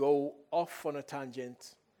to go off on a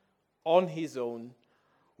tangent on his own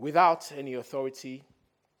without any authority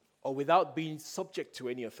or without being subject to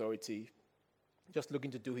any authority, just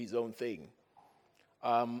looking to do his own thing.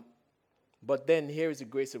 But then here is the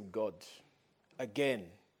grace of God. Again,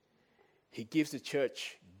 he gives the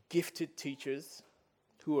church gifted teachers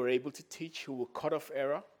who are able to teach, who will cut off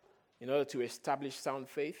error in order to establish sound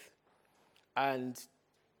faith. And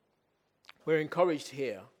we're encouraged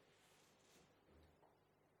here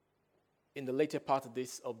in the later part of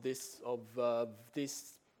these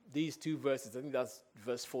two verses. I think that's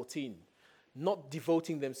verse 14. Not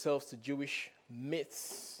devoting themselves to Jewish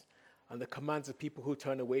myths and the commands of people who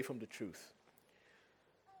turn away from the truth.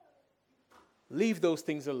 Leave those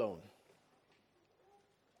things alone.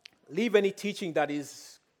 Leave any teaching that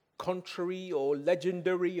is contrary or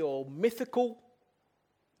legendary or mythical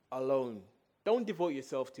alone. Don't devote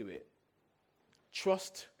yourself to it.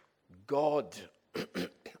 Trust God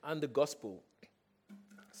and the gospel.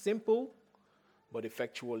 Simple, but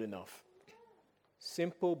effectual enough.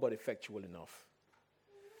 Simple, but effectual enough.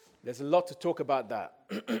 There's a lot to talk about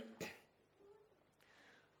that.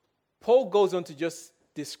 Paul goes on to just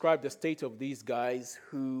describe the state of these guys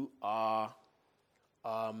who are,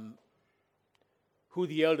 who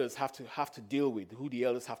the elders have to deal with, who the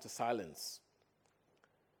elders have to silence.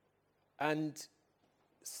 And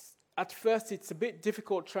at first, it's a bit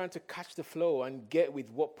difficult trying to catch the flow and get with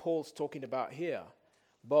what Paul's talking about here.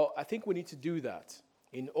 But I think we need to do that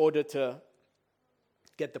in order to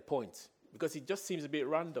get the point, because it just seems a bit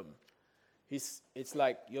random. It's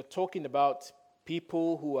like you're talking about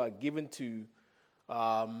people who are given to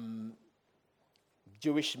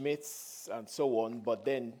Jewish myths and so on, but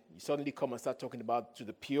then you suddenly come and start talking about to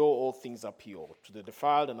the pure, all things are pure. To the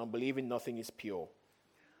defiled and unbelieving, nothing is pure.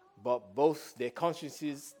 But both their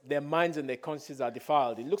consciences, their minds and their consciences are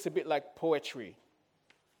defiled. It looks a bit like poetry.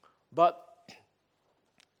 But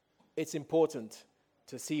it's important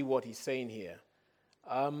to see what he's saying here.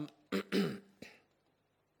 One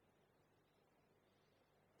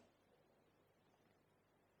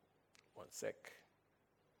sec.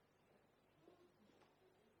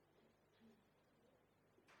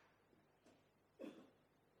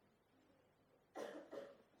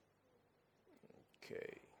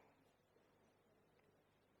 Okay.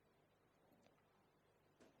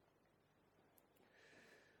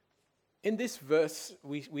 In this verse,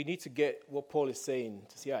 we need to get what Paul is saying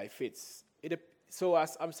to see how it fits. So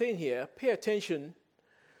as I'm saying here, pay attention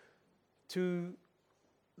to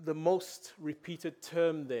the most repeated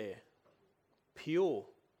term there, pure.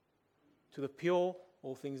 To the pure,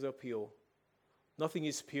 all things are pure. Nothing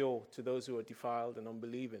is pure to those who are defiled and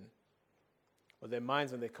unbelieving, or their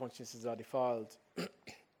minds and their consciences are defiled.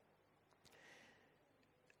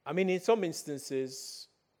 I mean, in some instances,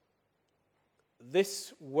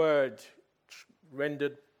 this word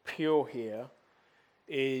rendered pure here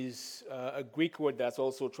is a Greek word that's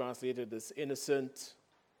also translated as innocent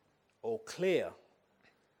or clear.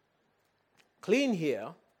 Clean here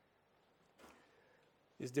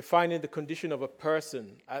is defining the condition of a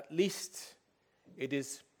person. At least it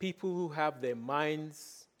is people who have their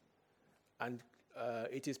minds, and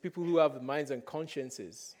it is people who have minds and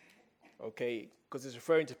consciences, okay, because it's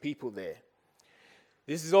referring to people there.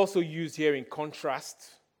 This is also used here in contrast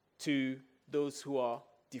to those who are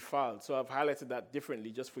defiled. So I've highlighted that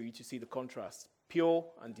differently just for you to see the contrast. Pure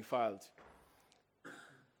and defiled.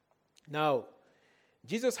 Now,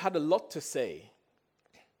 Jesus had a lot to say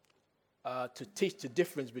to teach the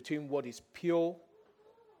difference between what is pure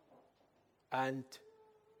and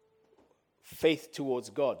faith towards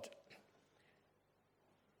God.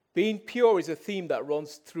 Being pure is a theme that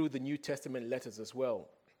runs through the New Testament letters as well.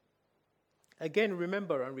 Again,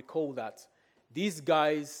 remember and recall that these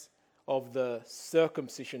guys of the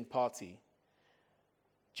circumcision party,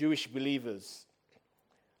 Jewish believers,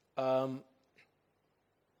 are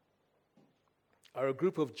a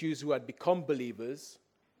group of Jews who had become believers.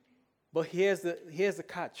 But here's the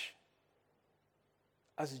catch.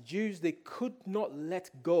 As Jews, they could not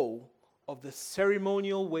let go of the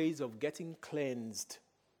ceremonial ways of getting cleansed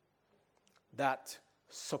that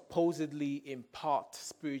supposedly impart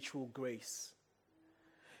spiritual grace.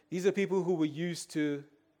 These are people who were used to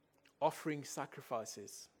offering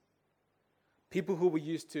sacrifices. People who were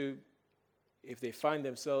used to, if they find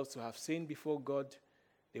themselves to have sinned before God,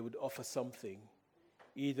 they would offer something,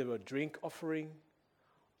 either a drink offering,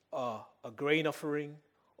 a grain offering,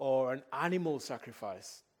 or an animal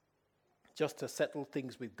sacrifice, just to settle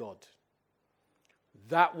things with God.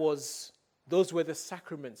 Those were the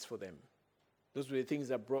sacraments for them. Those were the things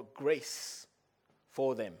that brought grace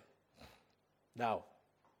for them. Now,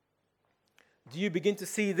 do you begin to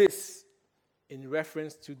see this in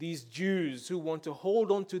reference to these Jews who want to hold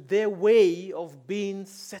on to their way of being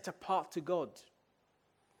set apart to God?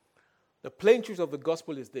 The plain truth of the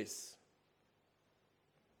gospel is this.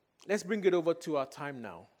 Let's bring it over to our time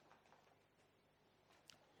now.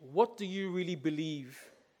 What do you really believe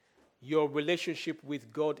your relationship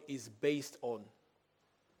with God is based on?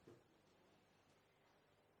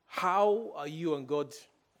 How are you and God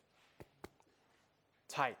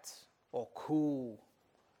tight or cool?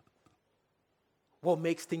 What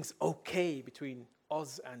makes things okay between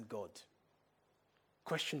us and God?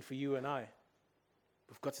 Question for you and I.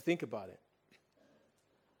 We've got to think about it.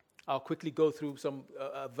 I'll quickly go through some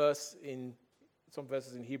verses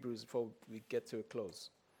in Hebrews before we get to a close.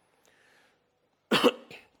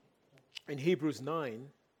 In Hebrews 9,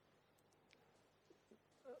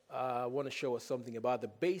 I want to show us something about the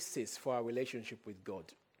basis for our relationship with God.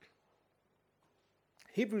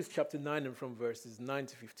 Hebrews chapter 9 and from verses 9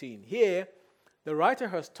 to 15. Here, the writer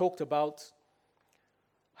has talked about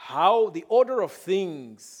how the order of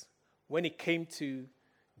things when it came to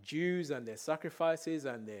Jews and their sacrifices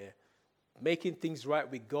and their making things right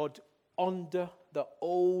with God under the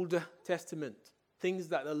Old Testament. Things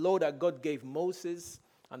that the law that God gave Moses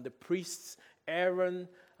and the priests, Aaron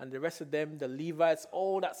and the rest of them, the Levites,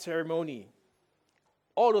 all that ceremony.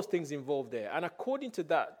 All those things involved there. And according to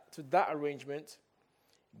that arrangement,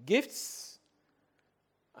 gifts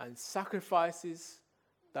and sacrifices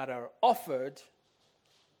that are offered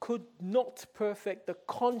could not perfect the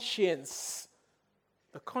consciences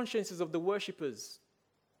of the worshippers.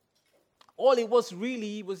 All it was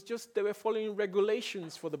really was just they were following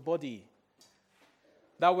regulations for the body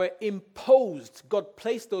that were imposed. God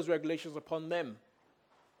placed those regulations upon them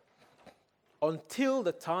until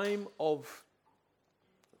the time of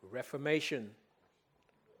Reformation.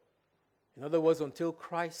 In other words, until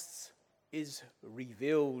Christ is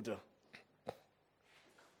revealed.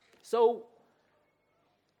 So,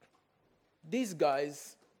 these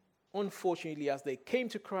guys, unfortunately, as they came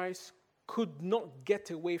to Christ, could not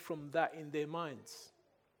get away from that in their minds.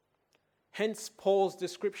 Hence Paul's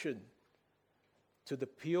description. To the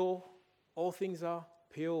pure, all things are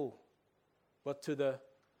pure. But to the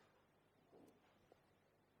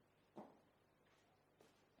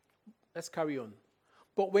Let's carry on.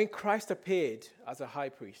 But when Christ appeared as a high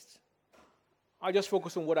priest, I just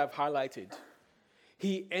focus on what I've highlighted.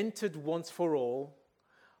 He entered once for all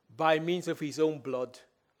by means of his own blood.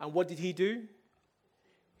 And what did he do?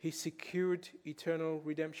 He secured eternal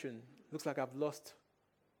redemption. Looks like I've lost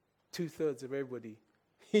 2/3 of everybody.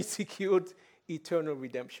 He secured eternal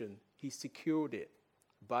redemption. He secured it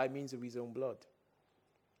by means of his own blood.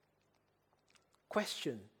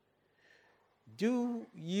 Question: do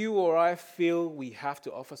you or I feel we have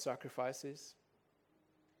to offer sacrifices?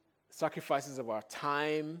 Sacrifices of our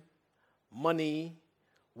time, money,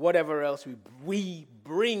 whatever else we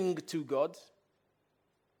bring to God?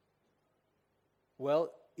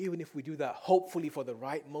 Well, even if we do that, hopefully for the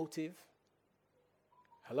right motive.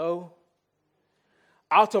 Hello?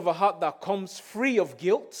 Out of a heart that comes free of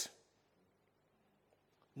guilt,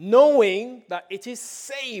 knowing that it is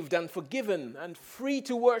saved and forgiven and free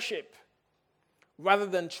to worship, rather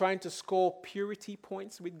than trying to score purity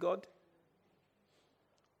points with God?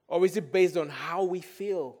 Or is it based on how we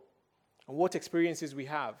feel and what experiences we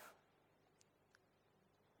have?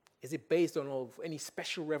 Is it based on any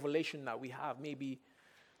special revelation that we have? Maybe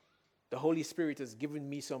the Holy Spirit has given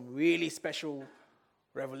me some really special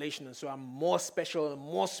revelation, and so I'm more special and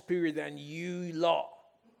more superior than you lot.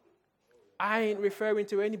 I ain't referring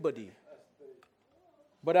to anybody.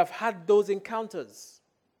 But I've had those encounters.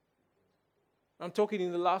 I'm talking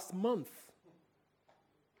in the last month.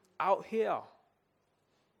 Out here.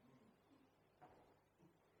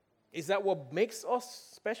 Is that what makes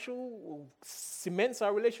us special? Cements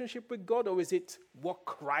our relationship with God? Or is it what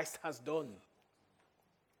Christ has done?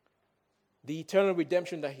 The eternal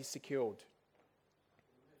redemption that he secured.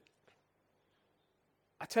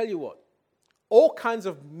 I tell you what, all kinds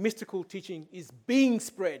of mystical teaching is being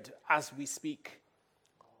spread as we speak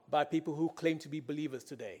by people who claim to be believers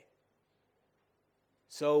today.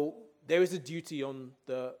 So there is a duty on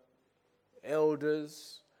the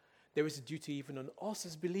elders. There is a duty even on us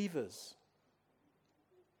as believers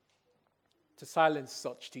to silence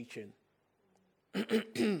such teaching,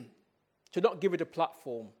 to not give it a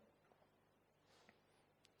platform,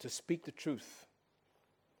 to speak the truth,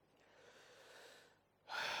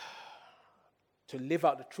 to live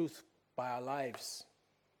out the truth by our lives,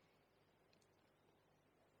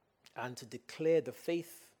 and to declare the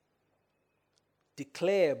faith,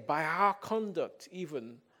 declare by our conduct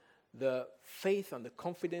even the faith and the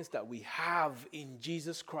confidence that we have in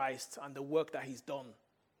Jesus Christ and the work that he's done.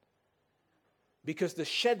 Because the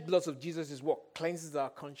shed blood of Jesus is what cleanses our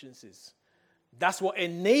consciences. That's what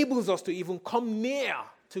enables us to even come near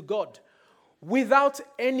to God without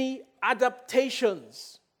any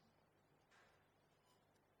adaptations.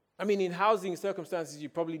 I mean, in housing circumstances, you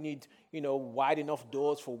probably need, wide enough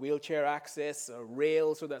doors for wheelchair access, a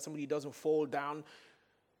rail so that somebody doesn't fall down.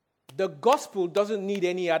 The gospel doesn't need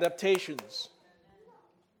any adaptations.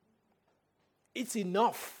 It's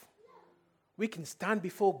enough. We can stand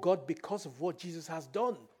before God because of what Jesus has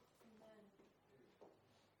done.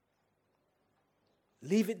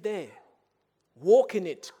 Leave it there. Walk in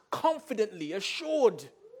it confidently, assured.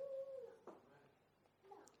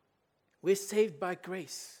 We're saved by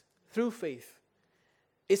grace through faith.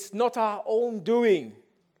 It's not our own doing.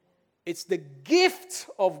 It's the gift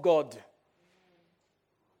of God.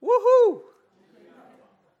 Woohoo!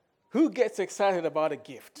 Who gets excited about a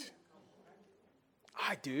gift?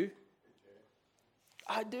 I do.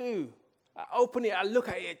 I open it, I look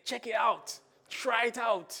at it, check it out, try it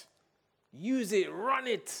out, use it, run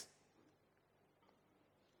it.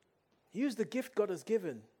 Use the gift God has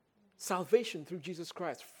given. Salvation through Jesus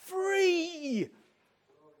Christ. Free!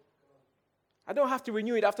 I don't have to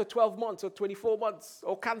renew it after 12 months or 24 months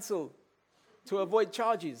or cancel to avoid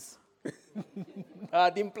charges. I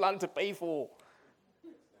didn't plan to pay for.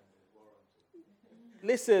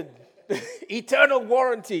 Listen, eternal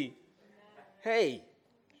warranty. Hey.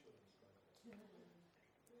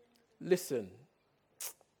 Listen.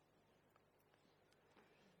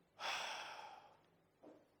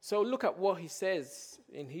 So look at what he says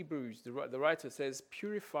in Hebrews. The writer says,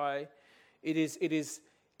 purify. It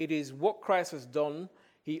is what Christ has done.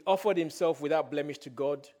 He offered himself without blemish to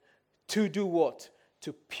God to do what?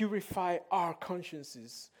 To purify our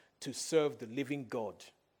consciences to serve the living God.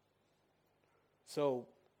 So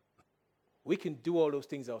we can do all those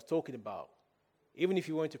things I was talking about. Even if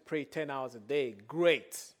you want to pray 10 hours a day,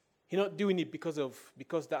 great. You're not doing it because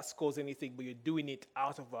that scores anything, but you're doing it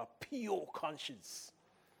out of a pure conscience.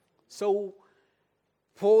 So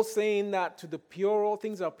Paul saying that to the pure all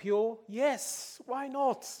things are pure? Yes, why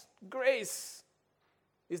not? Grace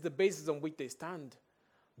is the basis on which they stand.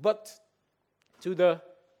 But to the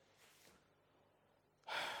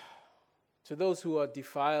to those who are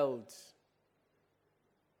defiled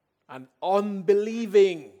and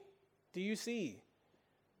unbelieving. Do you see?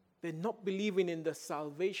 They're not believing in the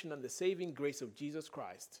salvation and the saving grace of Jesus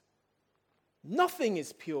Christ. Nothing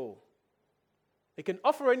is pure. They can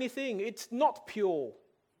offer anything. It's not pure.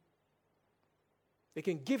 They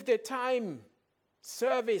can give their time,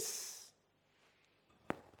 service.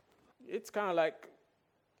 It's kind of like,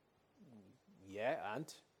 yeah,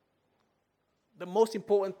 and the most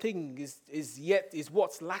important thing is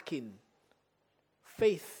what's lacking.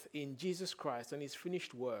 Faith in Jesus Christ and his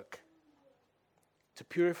finished work to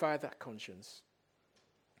purify that conscience.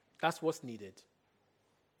 That's what's needed.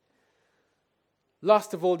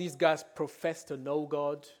 Last of all, these guys profess to know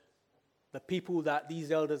God. The people that these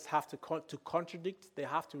elders have to contradict, they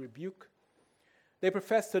have to rebuke. They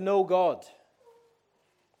profess to know God.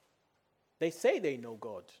 They say they know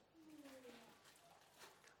God,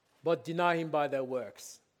 but deny him by their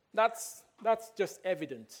works. That's just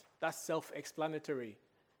evident. That's self-explanatory.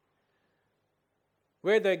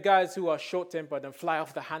 We're the guys who are short-tempered and fly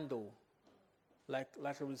off the handle, like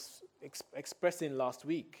I was expressing last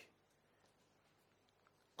week.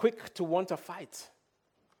 Quick to want to fight.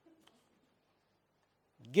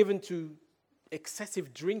 Given to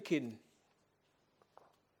excessive drinking.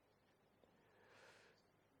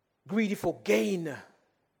 Greedy for gain.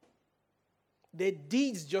 Their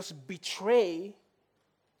deeds just betray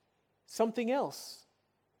something else.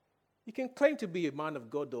 You can claim to be a man of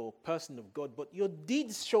God or person of God, but your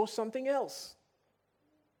deeds show something else.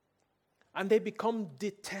 And they become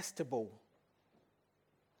detestable.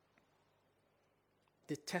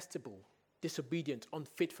 Detestable, disobedient,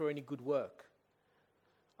 unfit for any good work.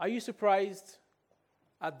 Are you surprised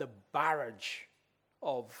at the barrage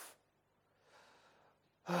of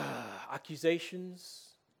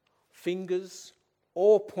accusations, fingers,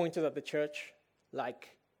 all pointed at the church? Like,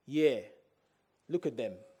 yeah, look at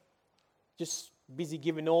them. Just busy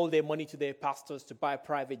giving all their money to their pastors to buy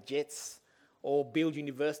private jets or build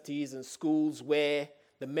universities and schools where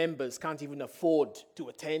the members can't even afford to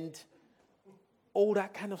attend. All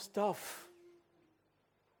that kind of stuff.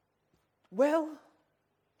 Well,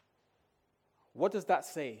 what does that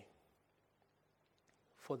say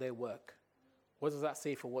for their work? What does that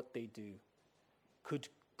say for what they do? Could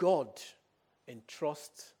God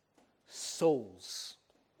entrust souls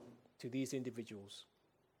to these individuals?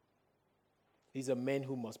 These are men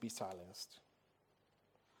who must be silenced.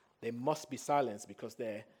 They must be silenced because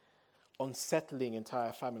they're unsettling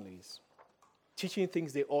entire families. Teaching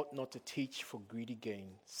things they ought not to teach for greedy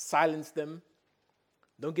gain. Silence them.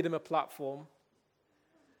 Don't give them a platform.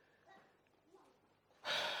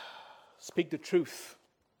 Speak the truth,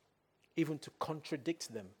 even to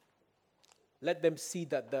contradict them. Let them see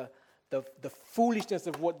that the foolishness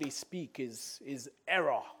of what they speak is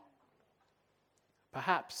error.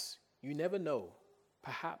 Perhaps, you never know,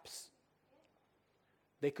 perhaps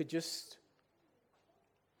they could just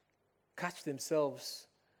catch themselves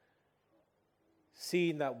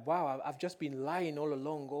seeing that, wow, I've just been lying all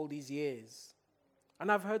along all these years.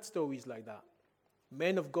 And I've heard stories like that.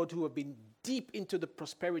 Men of God who have been deep into the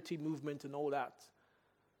prosperity movement and all that.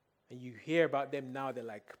 And you hear about them now, they're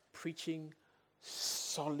like preaching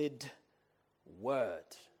solid word,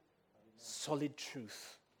 solid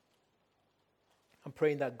truth. I'm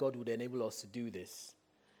praying that God would enable us to do this.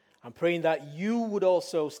 I'm praying that you would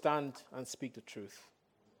also stand and speak the truth.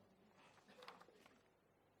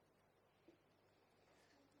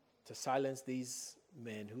 To silence these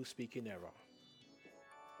men who speak in error.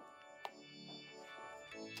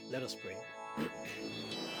 Let us pray.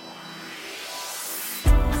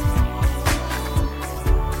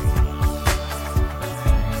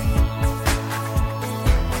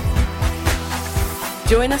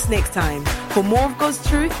 Join us next time for more of God's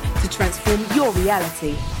truth to transform your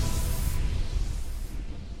reality.